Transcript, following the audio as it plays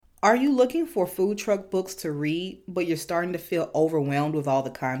Are you looking for food truck books to read, but you're starting to feel overwhelmed with all the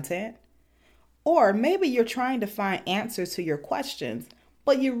content? Or maybe you're trying to find answers to your questions,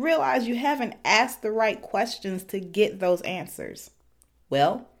 but you realize you haven't asked the right questions to get those answers.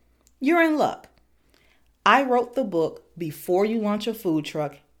 Well, you're in luck. I wrote the book, Before You Launch a Food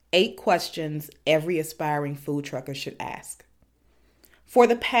Truck, 8 Questions Every Aspiring Food Trucker Should Ask. For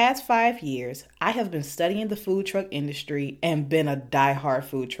the past 5 years, I have been studying the food truck industry and been a diehard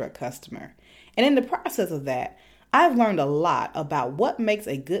food truck customer. And in the process of that, I've learned a lot about what makes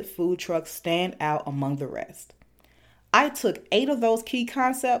a good food truck stand out among the rest. I took 8 of those key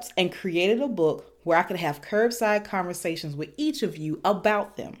concepts and created a book where I could have curbside conversations with each of you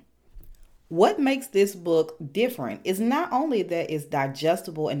about them. What makes this book different is not only that it's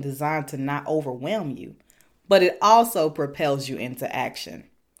digestible and designed to not overwhelm you, but it also propels you into action.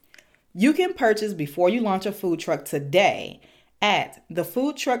 You can purchase Before You Launch a Food Truck today at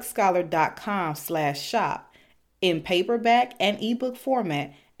thefoodtruckscholar.com/shop in paperback and ebook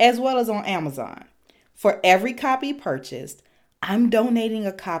format, as well as on Amazon. For every copy purchased, I'm donating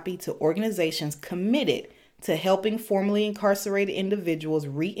a copy to organizations committed to helping formerly incarcerated individuals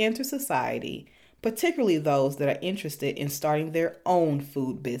re-enter society, particularly those that are interested in starting their own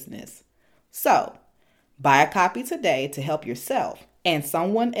food business. So, buy a copy today to help yourself and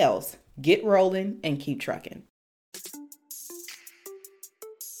someone else get rolling and keep trucking.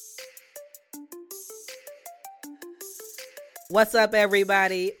 What's up,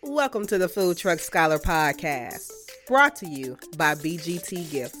 everybody? Welcome to the Food Truck Scholar Podcast, brought to you by BGT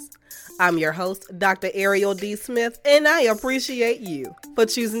Gifts. I'm your host, Dr. Ariel D. Smith, and I appreciate you for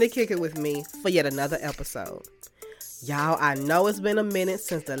choosing to kick it with me for yet another episode. Y'all, I know it's been a minute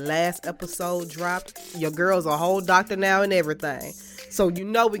since the last episode dropped. Your girl's a whole doctor now and everything, so you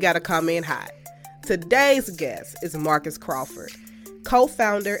know we gotta come in hot. Today's guest is Marcus Crawford,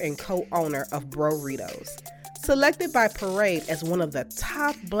 co-founder and co-owner of Burritos. Selected by Parade as one of the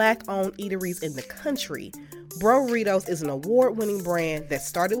top Black-owned eateries in the country, Burritos is an award-winning brand that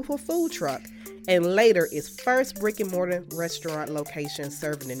started with a food truck and later its first brick-and-mortar restaurant location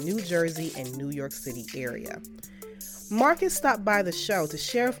serving the New Jersey and New York City area. Marcus stopped by the show to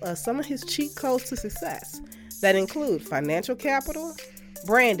share with us some of his cheat codes to success that include financial capital,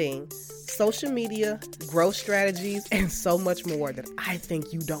 branding, social media, growth strategies, and so much more that I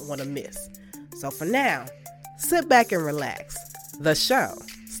think you don't want to miss. So for now, sit back and relax. The show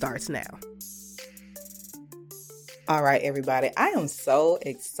starts now. All right, everybody. I am so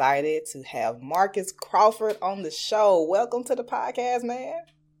excited to have Marcus Crawford on the show. Welcome to the podcast, man.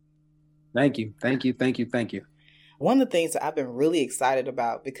 Thank you. One of the things that I've been really excited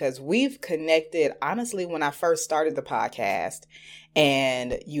about, because we've connected, honestly, when I first started the podcast,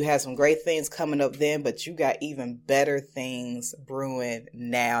 and you had some great things coming up then, but you got even better things brewing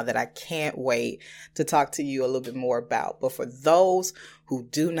now that I can't wait to talk to you a little bit more about. But for those who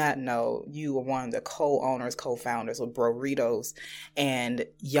do not know, you are one of the co-owners, co-founders of Burritos, and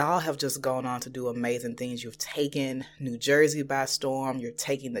y'all have just gone on to do amazing things. You've taken New Jersey by storm. You're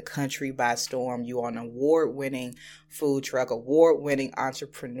taking the country by storm. You are an award-winning food truck, award-winning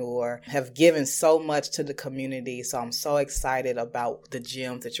entrepreneur, have given so much to the community. So I'm so excited about the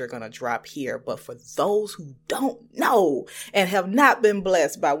gems that you're going to drop here. But for those who don't know and have not been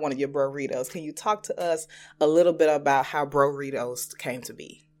blessed by one of your burritos, can you talk to us a little bit about how burritos came to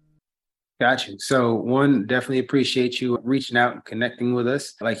be? Got you. So one, definitely appreciate you reaching out and connecting with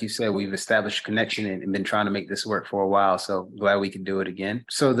us. Like you said, we've established a connection and been trying to make this work for a while. So glad we can do it again.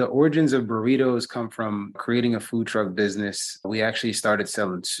 So the origins of Burritos come from creating a food truck business. We actually started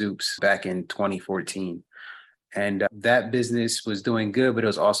selling soups back in 2014. And that business was doing good, but it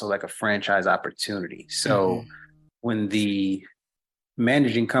was also like a franchise opportunity. So when the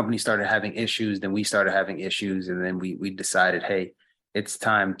managing company started having issues, then we started having issues. And then we decided, hey, it's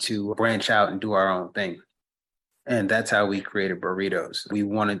time to branch out and do our own thing. And that's how we created Burritos. We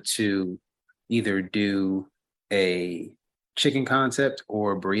wanted to either do a chicken concept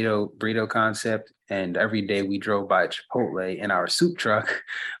or burrito concept. And every day we drove by Chipotle in our soup truck,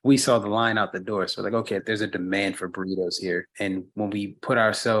 we saw the line out the door. So like, okay, there's a demand for burritos here. And when we put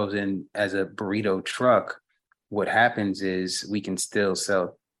ourselves in as a burrito truck, what happens is we can still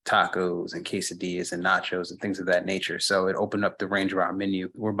sell tacos and quesadillas and nachos and things of that nature. So it opened up the range of our menu.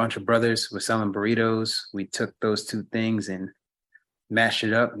 We're a bunch of brothers. We're selling burritos. We took those two things and mashed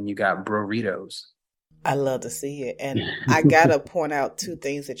it up, and you got burritos. I love to see it. And I got to point out 2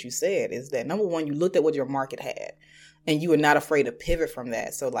 things that you said is that, number one, you looked at what your market had and you were not afraid to pivot from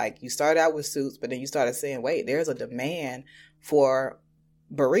that. So like you started out with soups, but then you started saying, wait, there's a demand for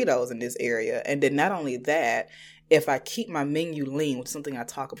burritos in this area. And then not only that, if I keep my menu lean, which is something I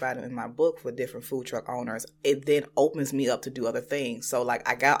talk about in my book for different food truck owners, it then opens me up to do other things. So like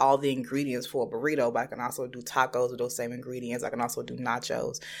I got all the ingredients for a burrito, but I can also do tacos with those same ingredients. I can also do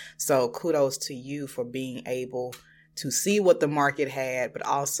nachos. So kudos to you for being able to see what the market had, but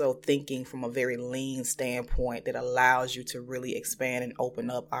also thinking from a very lean standpoint that allows you to really expand and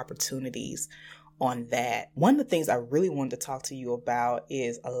open up opportunities on that. One of the things I really wanted to talk to you about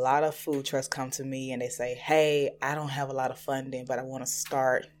is a lot of food trucks come to me and they say, hey, I don't have a lot of funding, but I want to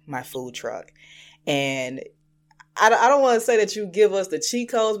start my food truck. And I don't want to say that you give us the cheat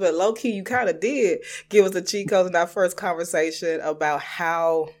codes, but low key, you kind of did give us the cheat codes in our first conversation about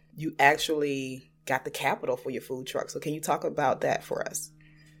how you actually got the capital for your food truck. So can you talk about that for us?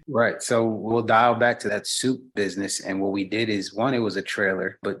 Right. So we'll dial back to that soup business. And what we did is, one, it was a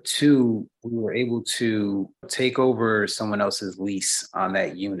trailer, but two, we were able to take over someone else's lease on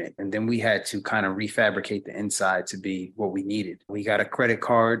that unit. And then we had to kind of refabricate the inside to be what we needed. We got a credit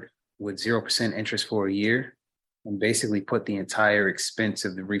card with 0% interest for a year and basically put the entire expense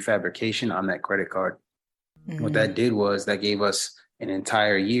of the refabrication on that credit card. Mm-hmm. What that did was that gave us an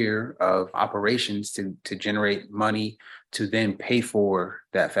entire year of operations to generate money to then pay for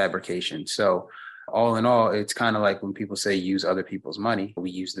that fabrication. So all in all, it's kind of like when people say use other people's money. We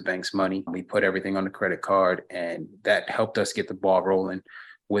use the bank's money. We put everything on the credit card, and that helped us get the ball rolling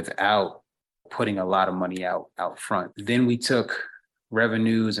without putting a lot of money out front. Then we took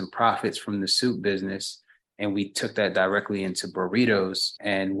revenues and profits from the soup business, and we took that directly into burritos.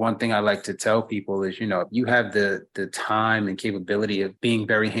 And one thing I like to tell people is, if you have the time and capability of being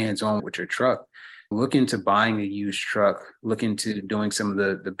very hands-on with your truck, look into buying a used truck, look into doing some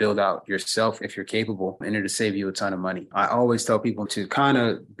of the build out yourself if you're capable, and it'll save you a ton of money. I always tell people to kind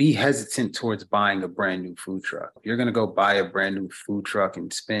of be hesitant towards buying a brand new food truck. If you're going to go buy a brand new food truck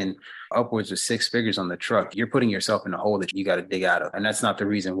and spend upwards of 6 figures on the truck, you're putting yourself in a hole that you got to dig out of. And that's not the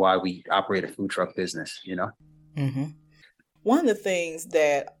reason why we operate a food truck business, Mm-hmm. One of the things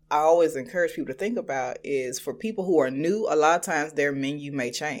that I always encourage people to think about is for people who are new, a lot of times their menu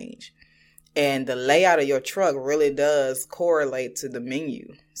may change. And the layout of your truck really does correlate to the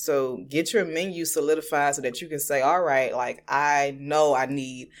menu. So get your menu solidified so that you can say, all right, like I know I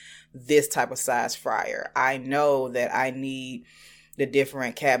need this type of size fryer. I know that I need the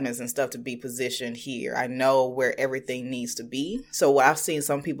different cabinets and stuff to be positioned here. I know where everything needs to be. So what I've seen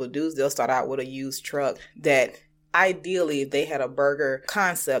some people do is they'll start out with a used truck that ideally, if they had a burger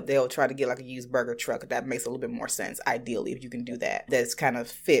concept, they'll try to get like a used burger truck. That makes a little bit more sense. Ideally, if you can do that, that's kind of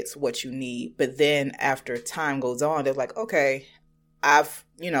fits what you need. But then after time goes on, they're like, okay, I've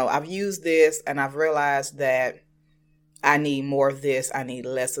used this and I've realized that I need more of this. I need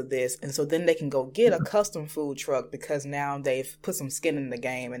less of this. And so then they can go get a custom food truck because now they've put some skin in the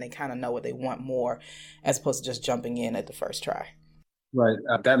game and they kind of know what they want more as opposed to just jumping in at the first try. Right.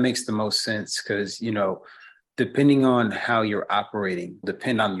 That makes the most sense because, depending on how you're operating,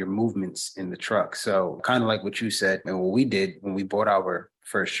 depend on your movements in the truck. So kind of like what you said, and what we did when we bought our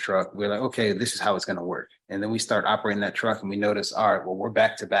first truck, we're like, okay, this is how it's going to work. And then we start operating that truck and we notice, all right, well, we're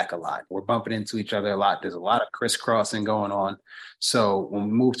back to back a lot. We're bumping into each other a lot. There's a lot of crisscrossing going on. So when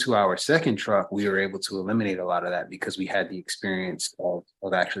we moved to our second truck, we were able to eliminate a lot of that because we had the experience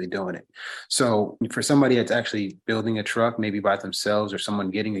of actually doing it. So for somebody that's actually building a truck, maybe by themselves or someone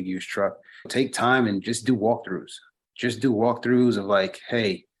getting a used truck, take time and just do walkthroughs. Just do walkthroughs of like,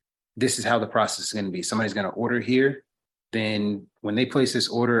 hey, this is how the process is going to be. Somebody's going to order here. Then when they place this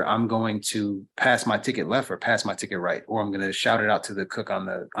order, I'm going to pass my ticket left or pass my ticket right, or I'm going to shout it out to the cook on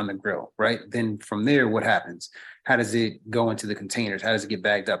the grill, right? Then from there, what happens? How does it go into the containers? How does it get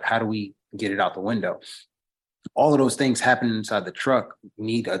bagged up? How do we get it out the window? All of those things happen inside the truck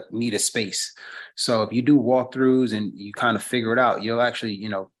need a space. So if you do walkthroughs and you kind of figure it out, you'll actually,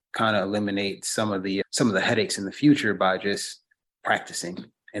 kind of eliminate some of the headaches in the future by just practicing.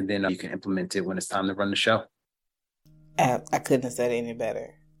 And then you can implement it when it's time to run the show. I couldn't have said it any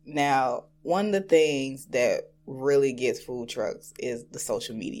better. Now, one of the things that really gets food trucks is the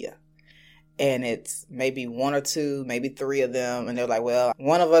social media. And it's maybe one or two, maybe three of them. And they're like, well,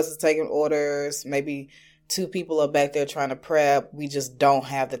 one of us is taking orders. Maybe 2 people are back there trying to prep. We just don't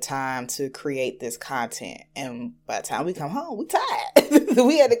have the time to create this content. And by the time we come home, we tired.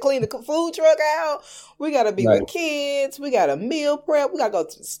 We had to clean the food truck out. We got to be with kids. We got to meal prep. We got to go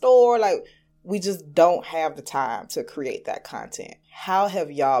to the store. Like, we just don't have the time to create that content. How have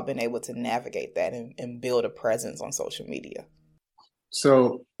y'all been able to navigate that and build a presence on social media?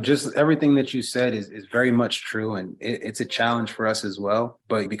 So just everything that you said is very much true. And it's a challenge for us as well.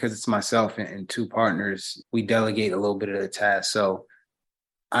 But because it's myself and 2 partners, we delegate a little bit of the task. So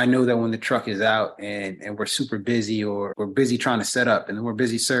I know that when the truck is out and we're super busy, or we're busy trying to set up, and then we're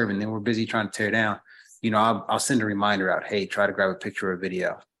busy serving, then we're busy trying to tear down, I'll send a reminder out. Hey, try to grab a picture or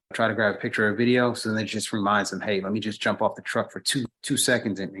video. Try to grab a picture or video. So then it just reminds them, hey, let me just jump off the truck for two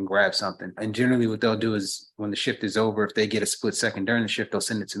seconds and grab something. And generally what they'll do is when the shift is over, if they get a split second during the shift, they'll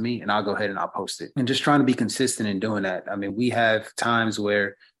send it to me and I'll go ahead and I'll post it. And just trying to be consistent in doing that. I mean, we have times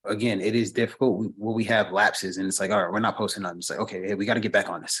where, again, it is difficult where we have lapses and it's like, all right, we're not posting nothing. It's like, okay, hey, we got to get back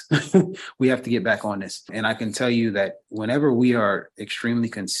on this. We have to get back on this. And I can tell you that whenever we are extremely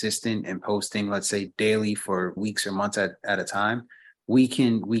consistent in posting, let's say daily for weeks or months at a time, we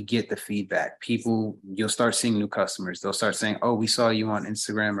get the feedback. People, you'll start seeing new customers. They'll start saying, oh, we saw you on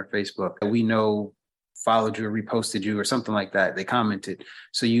Instagram or Facebook. We know followed you or reposted you or something like that. They commented.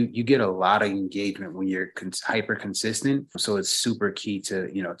 So you get a lot of engagement when you're hyper consistent. So it's super key to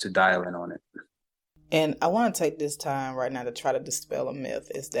dial in on it. And I want to take this time right now to try to dispel a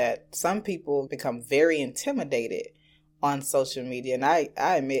myth, is that some people become very intimidated on social media. And I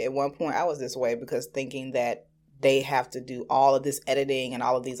admit at one point I was this way, because thinking that they have to do all of this editing and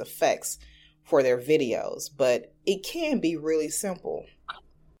all of these effects for their videos. But it can be really simple.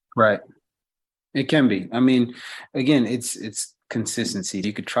 Right. It can be. I mean, again, it's consistency.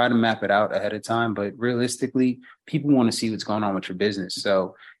 You could try to map it out ahead of time, but realistically, people want to see what's going on with your business.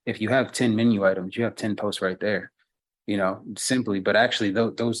 So if you have 10 menu items, you have 10 posts right there, simply. But actually,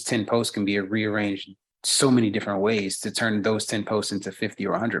 those 10 posts can be rearranged so many different ways to turn those 10 posts into 50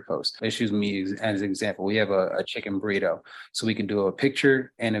 or 100 posts. Let's use me as an example. We have a chicken burrito. So we can do a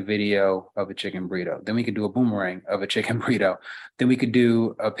picture and a video of a chicken burrito. Then we could do a boomerang of a chicken burrito. Then we could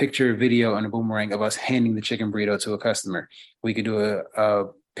do a picture, video, and a boomerang of us handing the chicken burrito to a customer. We could do a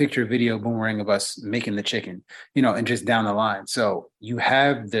picture, video, boomerang of us making the chicken, and just down the line. So you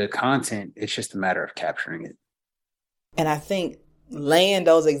have the content. It's just a matter of capturing it. And I think laying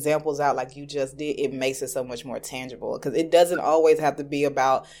those examples out like you just did, it makes it so much more tangible, because it doesn't always have to be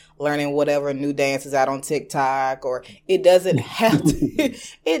about learning whatever new dance is out on TikTok, or it doesn't have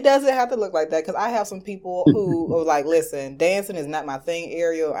to look like that. Because I have some people who are like, listen, dancing is not my thing,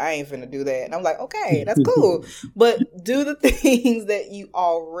 Ariel. I ain't finna do that. And I'm like, okay, that's cool. But do the things that you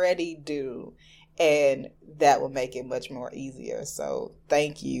already do, and that will make it much more easier. So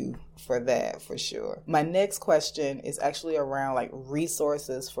thank you for that, for sure. My next question is actually around like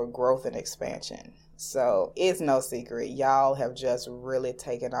resources for growth and expansion. So it's no secret, y'all have just really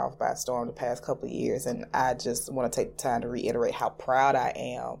taken off by storm the past couple of years. And I just want to take the time to reiterate how proud I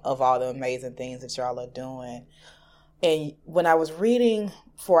am of all the amazing things that y'all are doing. And when I was reading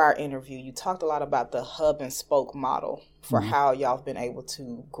for our interview, you talked a lot about the hub and spoke model for how y'all have been able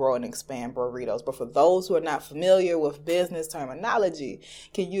to grow and expand burritos. But for those who are not familiar with business terminology,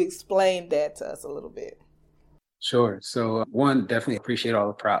 can you explain that to us a little bit? Sure. So one, definitely appreciate all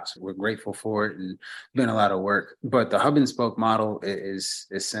the props. We're grateful for it, and it's been a lot of work. But the hub and spoke model is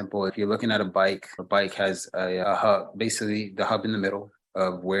simple. If you're looking at a bike has a hub, basically the hub in the middle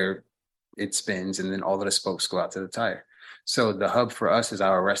of where it spins, and then all of the spokes go out to the tire. So the hub for us is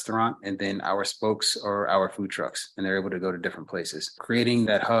our restaurant, and then our spokes are our food trucks, and they're able to go to different places. Creating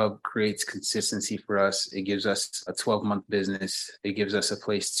that hub creates consistency for us. It gives us a 12-month business. It gives us a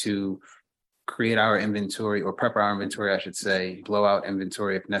place to create our inventory, or prep our inventory, I should say, blow out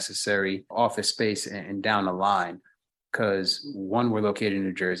inventory if necessary, office space, and down the line. Because one, we're located in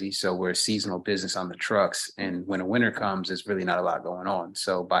New Jersey, so we're a seasonal business on the trucks. And when a winter comes, there's really not a lot going on.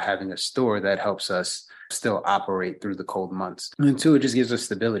 So by having a store, that helps us still operate through the cold months. And two, it just gives us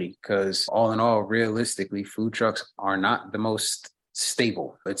stability, because all in all, realistically, food trucks are not the most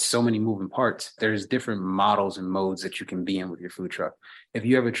stable. It's so many moving parts. There's different models and modes that you can be in with your food truck. If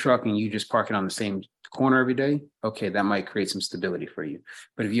you have a truck and you just park it on the same corner every day, okay, that might create some stability for you.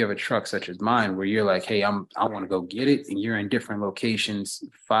 But if you have a truck such as mine, where you're like, hey, I want to go get it, and you're in different locations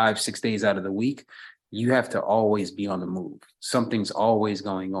 5-6 days out of the week, you have to always be on the move. Something's always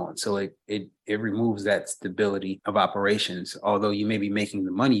going on. So it removes that stability of operations. Although you may be making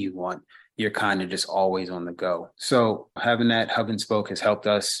the money you want, you're kind of just always on the go. So having that hub and spoke has helped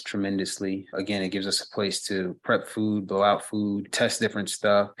us tremendously. Again, it gives us a place to prep food, blow out food, test different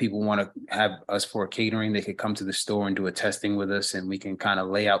stuff. People want to have us for catering. They could come to the store and do a testing with us, and we can kind of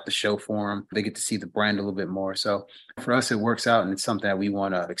lay out the show for them. They get to see the brand a little bit more. So for us, it works out, and it's something that we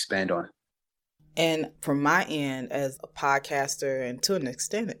want to expand on. And from my end, as a podcaster and to an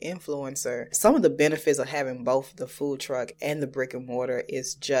extent an influencer, some of the benefits of having both the food truck and the brick and mortar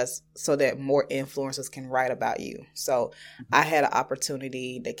is just so that more influencers can write about you. So I had an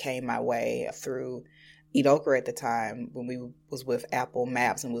opportunity that came my way through Eat Okra at the time, when we was with Apple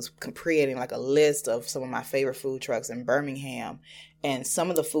Maps and was creating like a list of some of my favorite food trucks in Birmingham. And some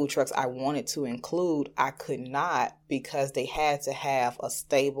of the food trucks I wanted to include, I could not because they had to have a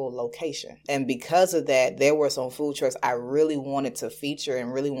stable location. And because of that, there were some food trucks I really wanted to feature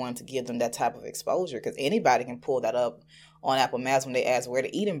and really wanted to give them that type of exposure, because anybody can pull that up on Apple Maps when they ask where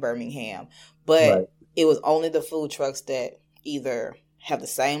to eat in Birmingham. But it was only the food trucks that either have the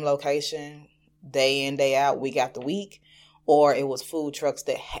same location day in, day out, week after week, or it was food trucks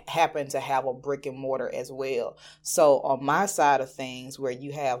that happen to have a brick and mortar as well. So on my side of things, where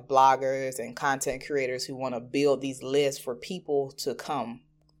you have bloggers and content creators who want to build these lists for people to come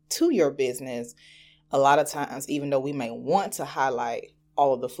to your business, a lot of times, even though we may want to highlight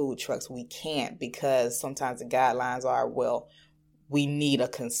all of the food trucks, we can't, because sometimes the guidelines are, well, we need a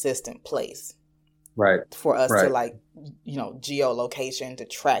consistent place. Right. For us to geolocation to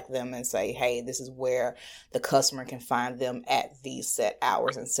track them and say, hey, this is where the customer can find them at these set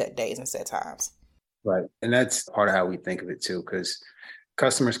hours and set days and set times. Right. And that's part of how we think of it too, because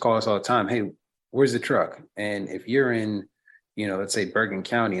customers call us all the time. Hey, where's the truck? And if you're in, let's say Bergen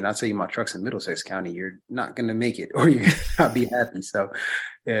County, and I'll tell you my truck's in Middlesex County, you're not going to make it, or you're not be happy. So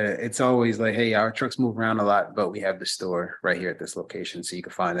it's always like, hey, our trucks move around a lot, but we have the store right here at this location. So you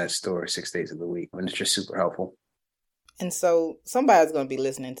can find that store 6 days of the week. And it's just super helpful. And so somebody's going to be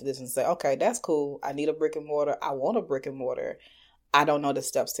listening to this and say, okay, that's cool. I need a brick and mortar. I want a brick and mortar. I don't know the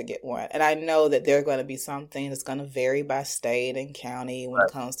steps to get one. And I know that there are going to be some things that's going to vary by state and county when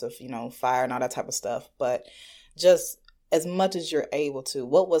it comes to, fire and all that type of stuff. But just as much as you're able to,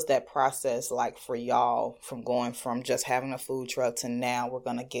 what was that process like for y'all from going from just having a food truck to now we're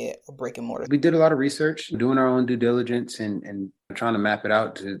going to get a brick and mortar? We did a lot of research, doing our own due diligence and trying to map it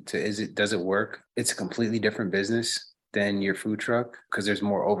out to does it work? It's a completely different business than your food truck because there's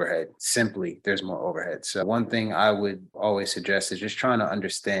more overhead. Simply, there's more overhead. So one thing I would always suggest is just trying to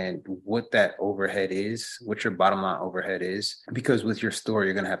understand what that overhead is, what your bottom line overhead is, because with your store,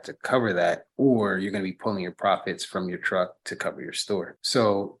 you're going to have to cover that, or you're going to be pulling your profits from your truck to cover your store.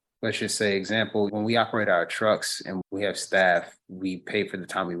 So let's just say, example, when we operate our trucks and we have staff, we pay for the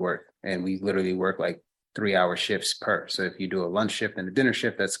time we work, and we literally work like 3-hour shifts per. So if you do a lunch shift and a dinner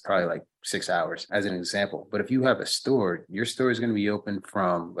shift, that's probably like 6 hours as an example. But if you have a store, your store is going to be open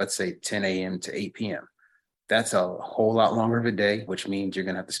from, let's say, 10 a.m. to 8 p.m. That's a whole lot longer of a day, which means you're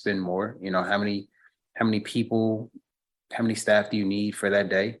going to have to spend more. How many people, how many staff do you need for that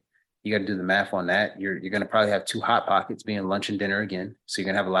day? You got to do the math on that. You're going to probably have 2 hot pockets being lunch and dinner again. So you're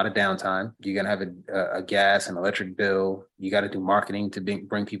going to have a lot of downtime. You're going to have a gas and electric bill. You got to do marketing to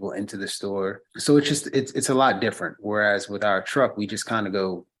bring people into the store. So it's a lot different. Whereas with our truck, we just kind of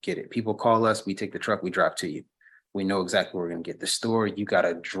go get it. People call us, we take the truck, we drive to you. We know exactly where we're going to get. The store, you got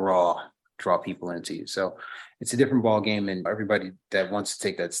to draw people into you. So it's a different ball game, and everybody that wants to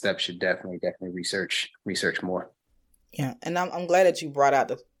take that step should definitely research more. Yeah, and I'm glad that you brought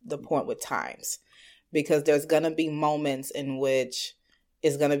out the point with times, because there's going to be moments in which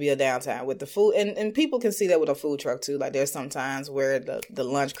it's going to be a downtime with the food. And people can see that with a food truck too. Like there's some times where the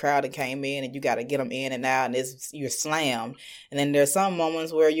lunch crowd came in and you got to get them in and out, and you're slammed. And then there's some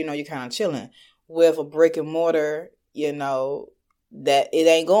moments where, you're kind of chilling. With a brick and mortar, that it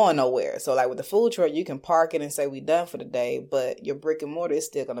ain't going nowhere. So like with the food truck, you can park it and say we done for the day, but your brick and mortar is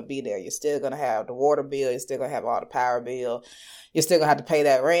still going to be there. You're still going to have the water bill. You're still going to have all the power bill. You're still going to have to pay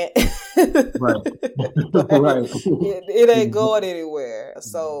that rent. Right. Right. It ain't going anywhere.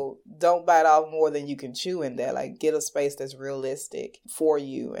 So don't bite off more than you can chew in there. Like get a space that's realistic for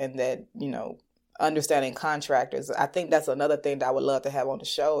you, and that, understanding contractors. I think that's another thing that I would love to have on the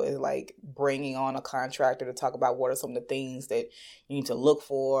show, is like bringing on a contractor to talk about what are some of the things that you need to look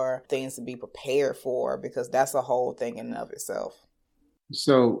for, things to be prepared for, because that's a whole thing in and of itself.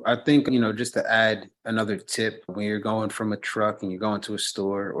 So I think, just to add another tip, when you're going from a truck and you're going to a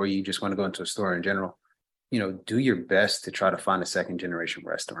store, or you just want to go into a store in general, do your best to try to find a second generation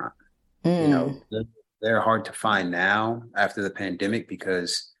restaurant. They're hard to find now after the pandemic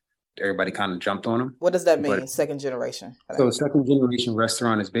because everybody kind of jumped on them. What does that mean, second generation? So a second generation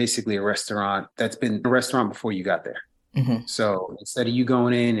restaurant is basically a restaurant that's been a restaurant before you got there. Mm-hmm. So instead of you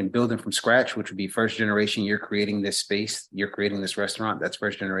going in and building from scratch, which would be first generation, you're creating this space, you're creating this restaurant, that's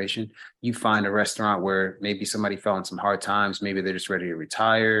first generation. You find a restaurant where maybe somebody fell in some hard times, maybe they're just ready to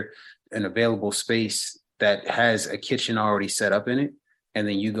retire, an available space that has a kitchen already set up in it. And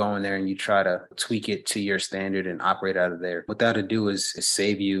then you go in there and you try to tweak it to your standard and operate out of there. What that'll do is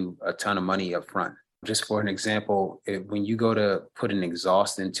save you a ton of money up front. Just for an example, when you go to put an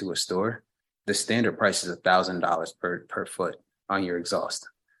exhaust into a store, the standard price is $1,000 per foot on your exhaust.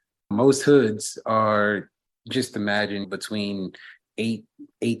 Most hoods are, just imagine, between 8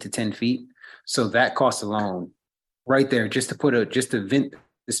 to 10 feet. So that cost alone right there, just to vent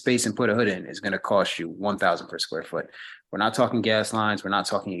the space and put a hood in is going to cost you 1,000 per square foot. We're not talking gas lines. We're not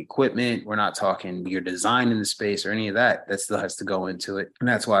talking equipment. We're not talking your design in the space or any of that. That still has to go into it. And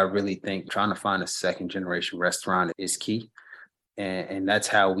that's why I really think trying to find a second generation restaurant is key. And that's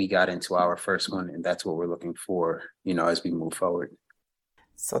how we got into our first one. And that's what we're looking for, as we move forward.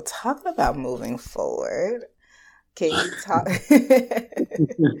 So talking about moving forward, can you talk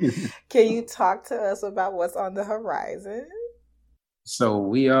can you talk to us about what's on the horizon? So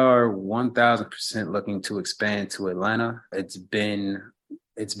we are 1,000% looking to expand to Atlanta. It's been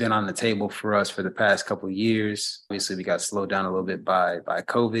on the table for us for the past couple of years. Obviously, we got slowed down a little bit by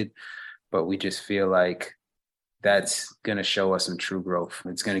COVID, but we just feel like that's going to show us some true growth.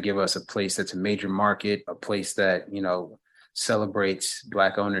 It's going to give us a place that's a major market, a place that, celebrates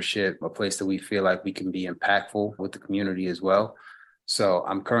Black ownership, a place that we feel like we can be impactful with the community as well. So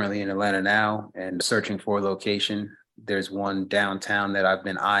I'm currently in Atlanta now and searching for a location. There's one downtown that I've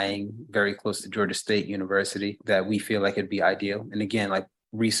been eyeing very close to Georgia State University that we feel like it'd be ideal. And again, like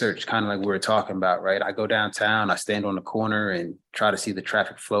research, kind of like we were talking about, right? I go downtown, I stand on the corner and try to see the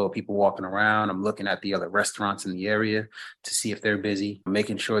traffic flow of people walking around. I'm looking at the other restaurants in the area to see if they're busy,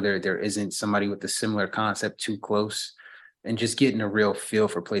 making sure there isn't somebody with a similar concept too close, and just getting a real feel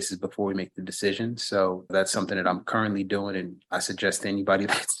for places before we make the decision. So that's something that I'm currently doing, and I suggest to anybody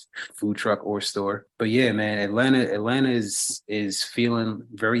that's food truck or store. But yeah, man, Atlanta is feeling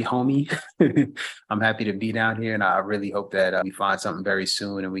very homey. I'm happy to be down here, and I really hope that we find something very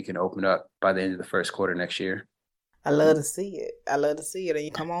soon and we can open up by the end of the first quarter next year. I love to see it. And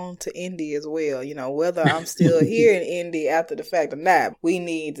you come on to Indy as well. Whether I'm still here in Indy after the fact or not, we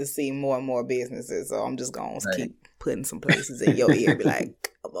need to see more and more businesses. So I'm just going to keep putting some places in your ear, be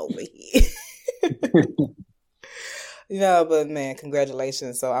like, come over here. But man,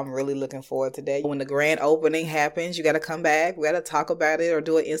 congratulations. So I'm really looking forward to that. When the grand opening happens, you got to come back. We got to talk about it or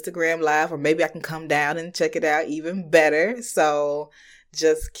do an Instagram live, or maybe I can come down and check it out even better. So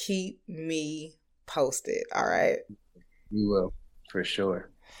just keep me posted. All right. You will, for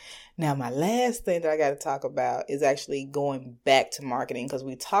sure. Now, my last thing that I got to talk about is actually going back to marketing, because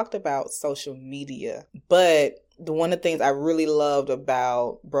we talked about social media, but one of the things I really loved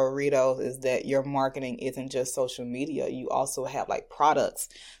about Burritos is that your marketing isn't just social media. You also have like products,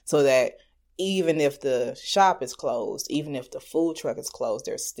 so that even if the shop is closed, even if the food truck is closed,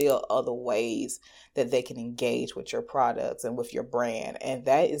 there's still other ways that they can engage with your products and with your brand. And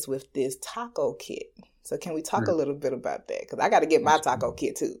that is with this taco kit. So can we talk a little bit about that? Because I got to get my taco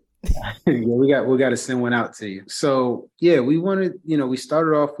kit too. Yeah, we got to send one out to you. So yeah, we wanted, we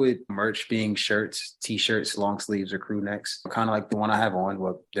started off with merch being shirts, t-shirts, long sleeves, or crew necks, kind of like the one I have on.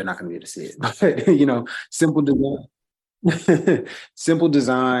 Well, they're not going to be able to see it, but simple design. Simple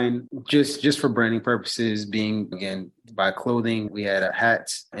design, just for branding purposes, being, again, by clothing. We had a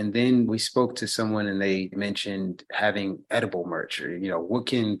hat, and then we spoke to someone and they mentioned having edible merch, or, what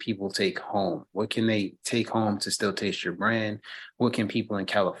can people take home? What can they take home to still taste your brand? What can people in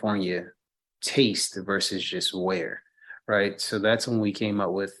California taste versus just wear, right? So that's when we came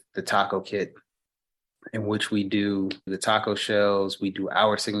up with the taco kit, in which we do the taco shells, we do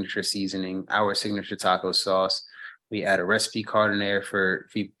our signature seasoning, our signature taco sauce. We add a recipe card in there for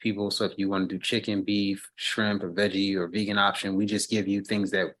people. So if you want to do chicken, beef, shrimp, a veggie or vegan option, we just give you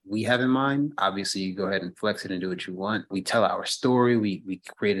things that we have in mind. Obviously, you go ahead and flex it and do what you want. We tell our story. We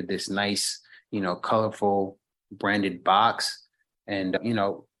created this nice, colorful branded box. And,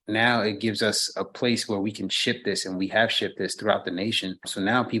 now it gives us a place where we can ship this, and we have shipped this throughout the nation. So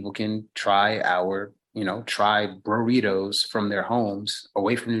now people can try try burritos from their homes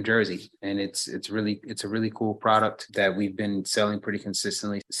away from New Jersey. And it's a really cool product that we've been selling pretty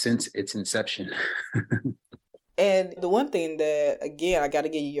consistently since its inception. And the one thing that, again, I got to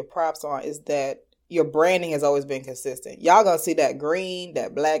give you your props on is that your branding has always been consistent. Y'all gonna see that green,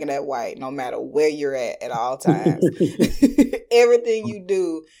 that black, and that white, no matter where you're at all times. Everything you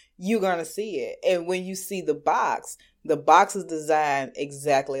do, you're gonna see it. And when you see the box is designed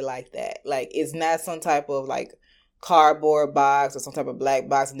exactly like that. Like, it's not some type of like cardboard box or some type of black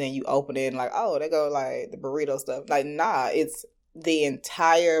box, and then you open it and like, oh, they go like the burrito stuff. Like, nah, it's the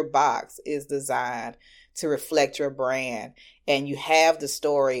entire box is designed to reflect your brand, and you have the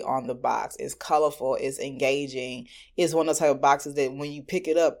story on the box. It's colorful, it's engaging. It's one of those type of boxes that when you pick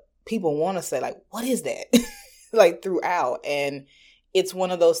it up, people want to say like, what is that? Like, throughout. And it's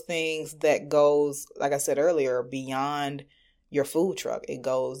one of those things that goes, like I said earlier, beyond your food truck. It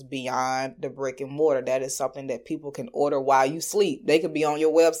goes beyond the brick and mortar. That is something that people can order while you sleep. They could be on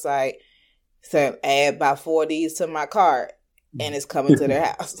your website saying, add by 4 of these to my cart, and it's coming to their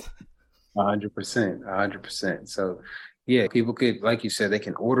house. 100%, 100%. So yeah, people could, like you said, they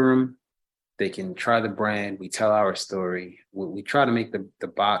can order them. They can try the brand. We tell our story. We try to make the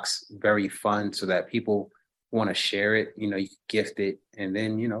box very fun so that people want to share it. You know, you gift it, and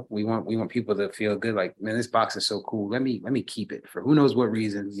then we want people to feel good. Like, man, this box is so cool. Let me keep it for who knows what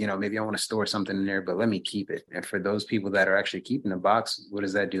reasons. Maybe I want to store something in there, but let me keep it. And for those people that are actually keeping the box, what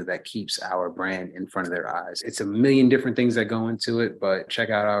does that do? That keeps our brand in front of their eyes. It's a million different things that go into it, but check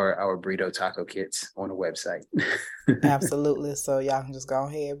out our burrito taco kits on the website. Absolutely. So y'all can just go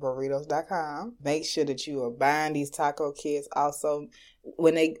ahead, burritos.com. Make sure that you are buying these taco kits. Also,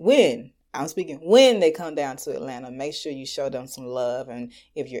 when they come down to Atlanta, make sure you show them some love. And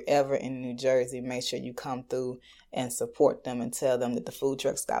if you're ever in New Jersey, make sure you come through and support them and tell them that the Food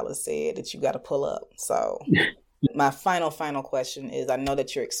Truck Scholar said that you got to pull up. So my final question is, I know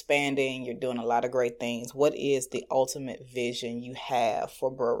that you're expanding, you're doing a lot of great things. What is the ultimate vision you have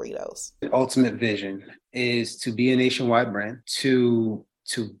for burritos? The ultimate vision is to be a nationwide brand, to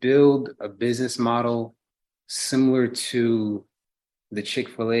build a business model similar to the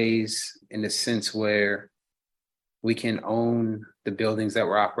Chick-fil-A's, in the sense where we can own the buildings that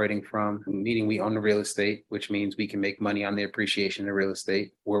we're operating from, meaning we own the real estate, which means we can make money on the appreciation of real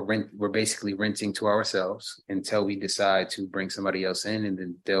estate. We're basically renting to ourselves until we decide to bring somebody else in, and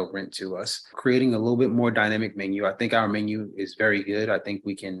then they'll rent to us. Creating a little bit more dynamic menu. I think our menu is very good. I think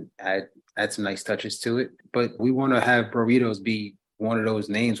we can add some nice touches to it, but we want to have burritos be one of those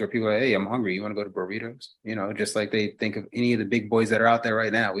names where people are, hey, I'm hungry. You want to go to burritos? Just like they think of any of the big boys that are out there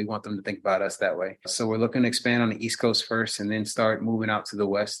right now. We want them to think about us that way. So we're looking to expand on the East Coast first and then start moving out to the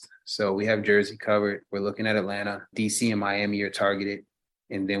West. So we have Jersey covered. We're looking at Atlanta, DC, and Miami are targeted.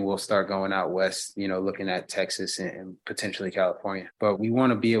 And then we'll start going out West, looking at Texas and potentially California. But we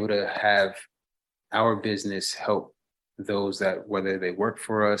want to be able to have our business help those that, whether they work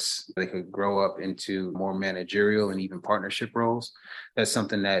for us, they could grow up into more managerial and even partnership roles. That's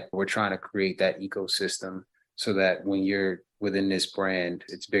something that we're trying to create, that ecosystem, so that when you're within this brand,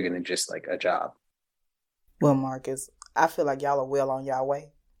 it's bigger than just like a job. Well, Marcus, I feel like y'all are well on y'all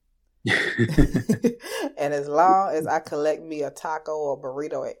way. And as long as I collect me a taco or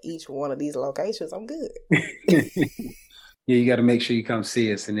burrito at each one of these locations, I'm good. Yeah, you got to make sure you come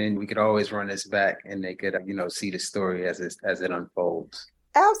see us, and then we could always run this back, and they could, see the story as it unfolds.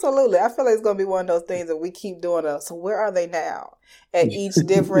 Absolutely. I feel like it's going to be one of those things that we keep doing. So where are they now? At each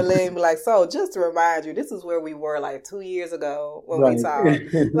different leg, like, so just to remind you, this is where we were like 2 years ago when we talked.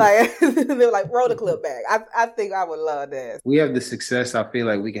 Like, they were like, roll the clip back. I think I would love that. We have the success I feel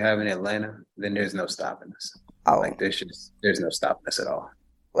like we can have in Atlanta, then there's no stopping us. Oh, like there's no stopping us at all.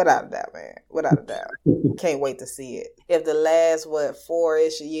 Without a doubt, man. Without a doubt. Can't wait to see it. If the last,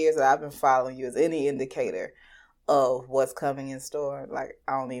 4-ish years that I've been following you is any indicator of what's coming in store, like,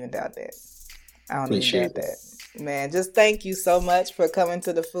 I don't even doubt that. Appreciate that. Man, just thank you so much for coming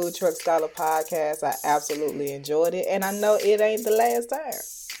to the Food Truck Scholar podcast. I absolutely enjoyed it. And I know it ain't the last time.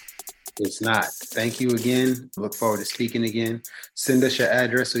 It's not. Thank you again. Look forward to speaking again. Send us your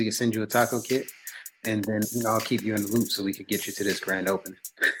address so we can send you a taco kit. And then, I'll keep you in the loop so we could get you to this grand opening.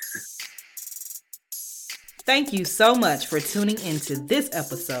 Thank you so much for tuning into this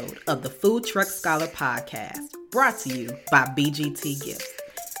episode of the Food Truck Scholar podcast, brought to you by BGT Gifts.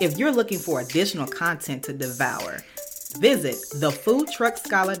 If you're looking for additional content to devour, visit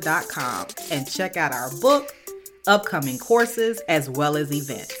thefoodtruckscholar.com and check out our book, upcoming courses, as well as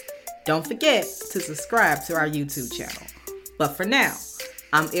events. Don't forget to subscribe to our YouTube channel. But for now,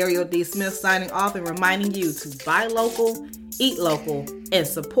 I'm Ariel D. Smith signing off and reminding you to buy local, eat local, and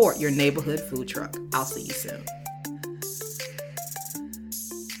support your neighborhood food truck. I'll see you soon.